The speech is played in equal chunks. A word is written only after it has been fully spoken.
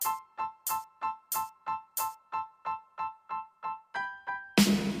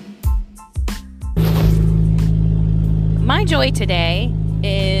my joy today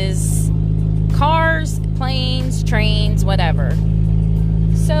is cars, planes, trains, whatever.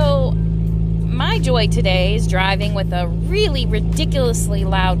 So my joy today is driving with a really ridiculously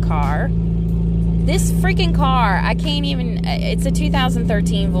loud car. This freaking car, I can't even, it's a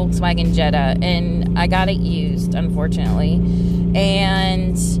 2013 Volkswagen Jetta, and I got it used, unfortunately.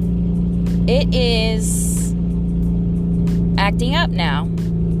 And it is acting up now.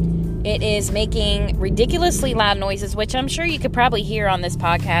 It is making ridiculously loud noises, which I'm sure you could probably hear on this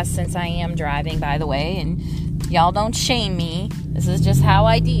podcast since I am driving, by the way. And y'all don't shame me. This is just how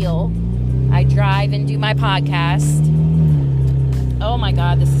I deal. I drive and do my podcast. Oh my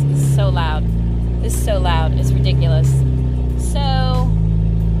God, this is so loud. This is so loud. It's ridiculous. So,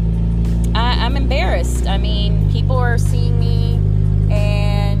 I'm embarrassed. I mean, people are seeing me,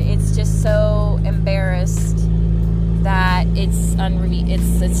 and it's just so embarrassed that it's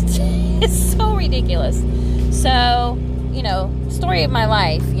so ridiculous. So, story of my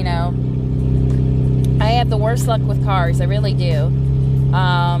life, I have the worst luck with cars. I really do.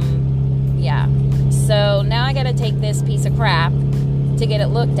 Yeah. So now I got to take this piece of crap to get it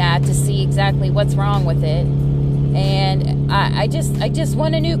looked at to see exactly what's wrong with it. And I just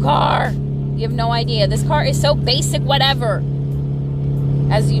want a new car. You have no idea. This car is so basic, whatever.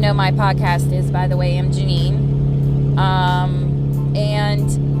 As you know, my podcast is, by the way, I'm Janine.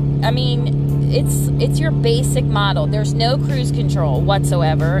 And I mean, it's your basic model. There's no cruise control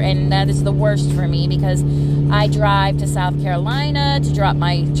whatsoever, and that is the worst for me because I drive to South Carolina to drop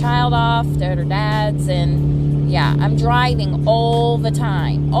my child off at her dad's, and yeah, I'm driving all the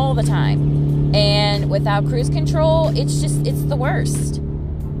time. And without cruise control, it's the worst.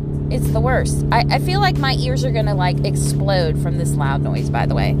 It's the worst. I feel like my ears are gonna explode from this loud noise, by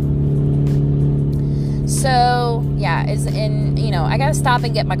the way. So, yeah, I gotta stop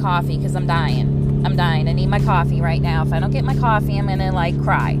and get my coffee because I'm dying. I need my coffee right now. If I don't get my coffee, I'm gonna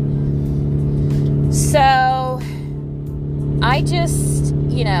cry. So, I just,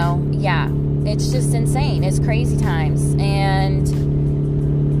 it's just insane. It's crazy times. And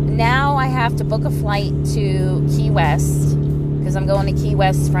now I have to book a flight to Key West because I'm going to Key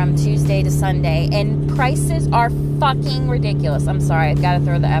West from Tuesday to Sunday. And prices are fucking ridiculous. I'm sorry, I've got to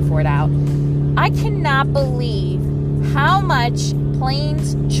throw the F word out. I cannot believe how much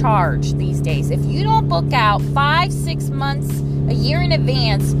planes charge these days. If you don't book out 5-6 months, a year in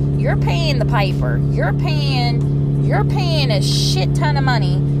advance, you're paying the piper. You're paying a shit ton of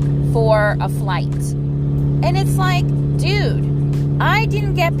money for a flight. And it's like, dude, I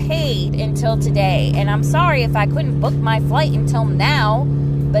didn't get paid until today. And I'm sorry if I couldn't book my flight until now,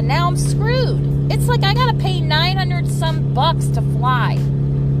 but now I'm screwed. It's like I gotta pay $900 some bucks to fly.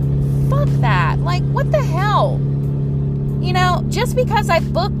 Fuck that. What the hell? Just because I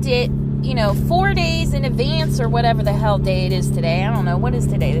booked it, 4 days in advance or whatever the hell day it is today. I don't know. What is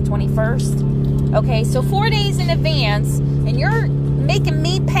today? The 21st? Okay, so 4 days in advance, and you're making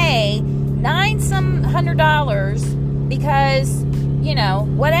me pay $900 because,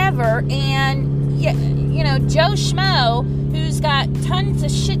 whatever. And, Joe Schmo, who's got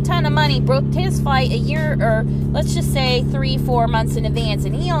shit ton of money, booked his flight a year, or let's just say 3-4 months in advance,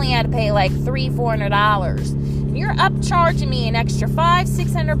 and he only had to pay $300-$400. And you're upcharging me an extra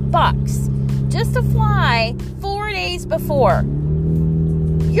 $500-$600 bucks just to fly 4 days before.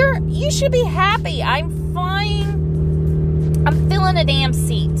 You should be happy. I'm flying. I'm filling a damn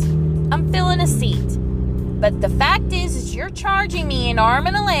seat. I'm filling a seat. But the fact is you're charging me an arm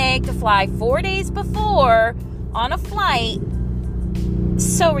and a leg to fly 4 days before on a flight.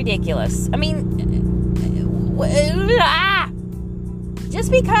 So ridiculous. I mean,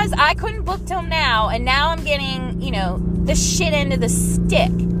 just because I couldn't book till now, and now I'm getting, the shit end of the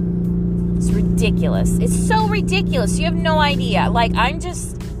stick. It's ridiculous. It's so ridiculous. You have no idea. I'm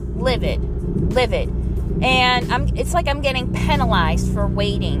just livid. And it's like I'm getting penalized for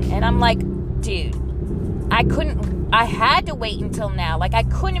waiting. And I'm like, dude, I had to wait until now. I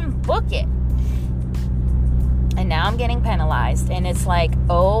couldn't book it. And now I'm getting penalized. And it's like,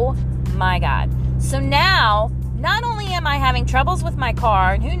 oh my God. So now, not only am I having troubles with my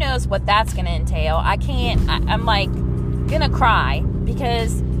car, and who knows what that's going to entail. I'm going to cry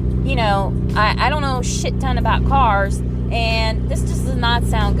because, I don't know shit ton about cars. And this just does not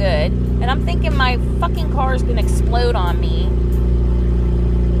sound good. And I'm thinking my fucking car is going to explode on me.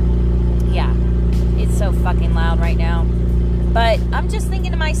 Yeah. It's so fucking loud right now. But I'm just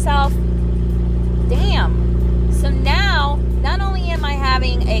thinking to myself, damn. So now, not only am I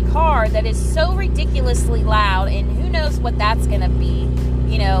having a car that is so ridiculously loud, and who knows what that's going to be,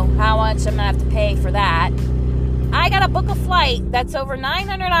 how much I'm going to have to pay for that. I got to book a flight that's over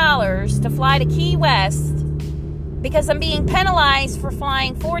 $900 to fly to Key West. because I'm being penalized for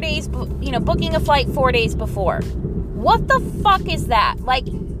flying 4 days, booking a flight 4 days before. What the fuck is that? Like,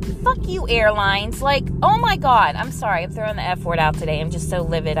 fuck you, airlines. Like, oh my God. I'm sorry. I'm throwing the F word out today. I'm just so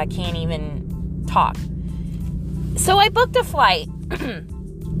livid. I can't even talk. So I booked a flight.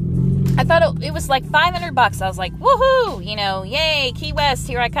 I thought it was like $500. I was like, woohoo, yay, Key West,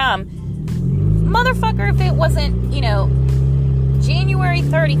 here I come. Motherfucker, if it wasn't, January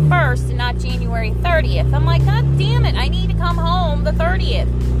 31st and not January 30th. I'm like, God damn it, I need to come home the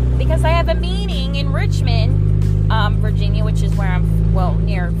 30th because I have a meeting in Richmond, Virginia, which is where I'm,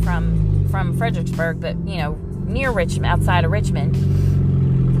 near from Fredericksburg, but, near Richmond, outside of Richmond.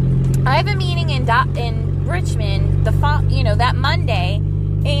 I have a meeting in Richmond, that Monday,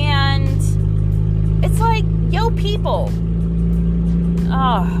 and it's like, yo, people.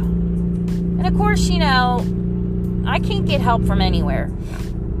 And of course, I can't get help from anywhere.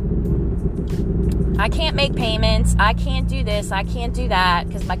 I can't make payments. I can't do this. I can't do that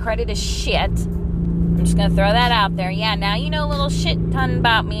because my credit is shit. I'm just going to throw that out there. Yeah, now you know a little shit ton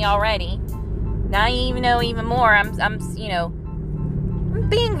about me already. Now you even know even more. I'm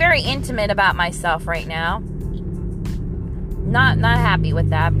being very intimate about myself right now. Not happy with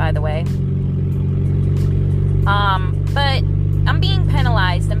that, by the way. But I'm being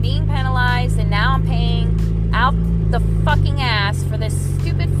penalized. And now I'm paying out the fucking ass for this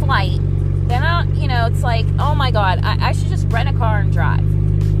stupid flight. Then it's like, oh my God, I should just rent a car and drive.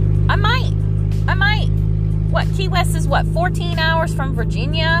 I might. What, Key West is 14 hours from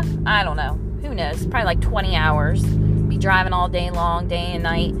Virginia? I don't know. Who knows? Probably like 20 hours. Be driving all day long, day and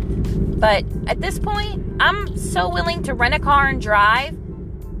night. But at this point, I'm so willing to rent a car and drive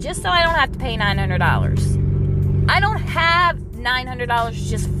just so I don't have to pay $900. I don't have $900 to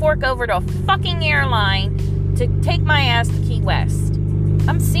just fork over to a fucking airline to take my ass to Key West.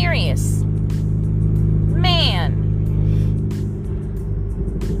 I'm serious. Man.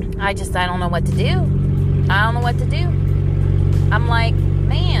 I don't know what to do. I'm like,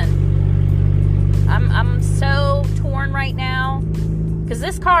 man. I'm so torn right now. Because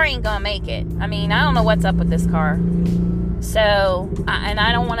this car ain't gonna make it. I mean, I don't know what's up with this car. So, and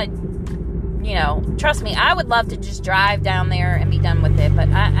I don't want to, trust me, I would love to just drive down there and be done with it. But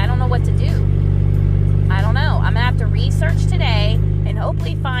I don't know what to do. I don't know. I'm going to have to research today and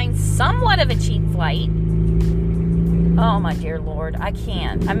hopefully find somewhat of a cheap flight. Oh, my dear Lord. I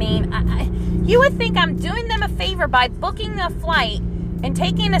can't. I mean, you would think I'm doing them a favor by booking a flight and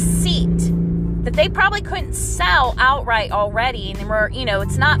taking a seat that they probably couldn't sell outright already. And we're,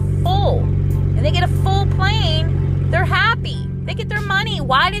 it's not full. And they get a full plane. They're happy. They get their money.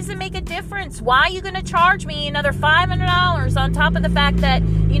 Why does it make a difference? Why are you going to charge me another $500 on top of the fact that,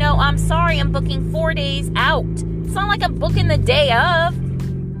 I'm sorry, I'm booking 4 days out. It's not like I'm booking the day of.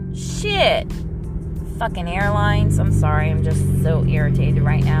 Shit. Fucking airlines. I'm sorry. I'm just so irritated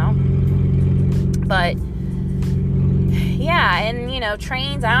right now. But, yeah, and,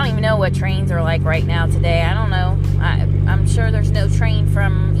 trains. I don't even know what trains are like right now today. I don't know. I'm sure there's no train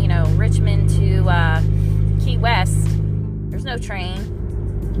from, Richmond to Key West. There's no train.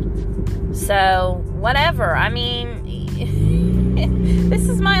 So, whatever. I mean, this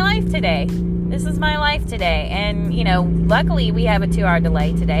is my life today. And, luckily we have a 2-hour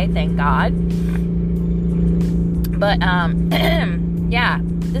delay today. Thank God. But, yeah,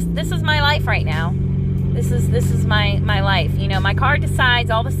 this is my life right now. This is my life. My car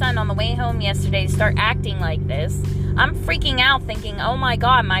decides all of a sudden on the way home yesterday to start acting like this. I'm freaking out thinking, oh my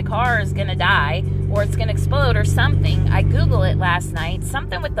God, my car is going to die or it's going to explode or something. I Googled it last night.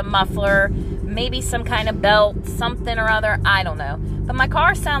 Something with the muffler, maybe some kind of belt, something or other. I don't know. But my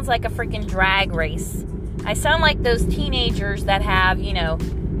car sounds like a freaking drag race. I sound like those teenagers that have,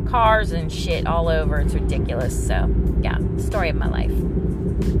 cars and shit all over. It's ridiculous. So, yeah, story of my life.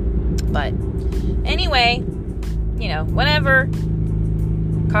 But anyway, whatever.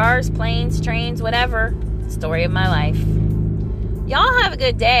 Cars, planes, trains, whatever. Story of my life. Y'all have a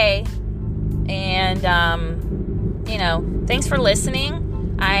good day. And, thanks for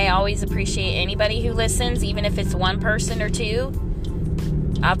listening. I always appreciate anybody who listens, even if it's one person or two.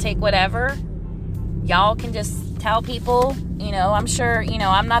 I'll take whatever. Y'all can just tell people, I'm sure,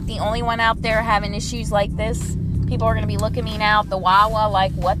 I'm not the only one out there having issues like this. People are going to be looking at me now at the Wawa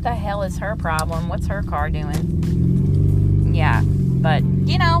like, what the hell is her problem? What's her car doing? Yeah, but,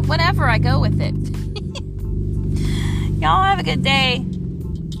 whatever. I go with it. Y'all have a good day.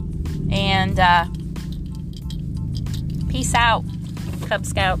 And, peace out, Cub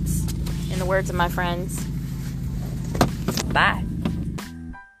Scouts, in the words of my friends. Bye.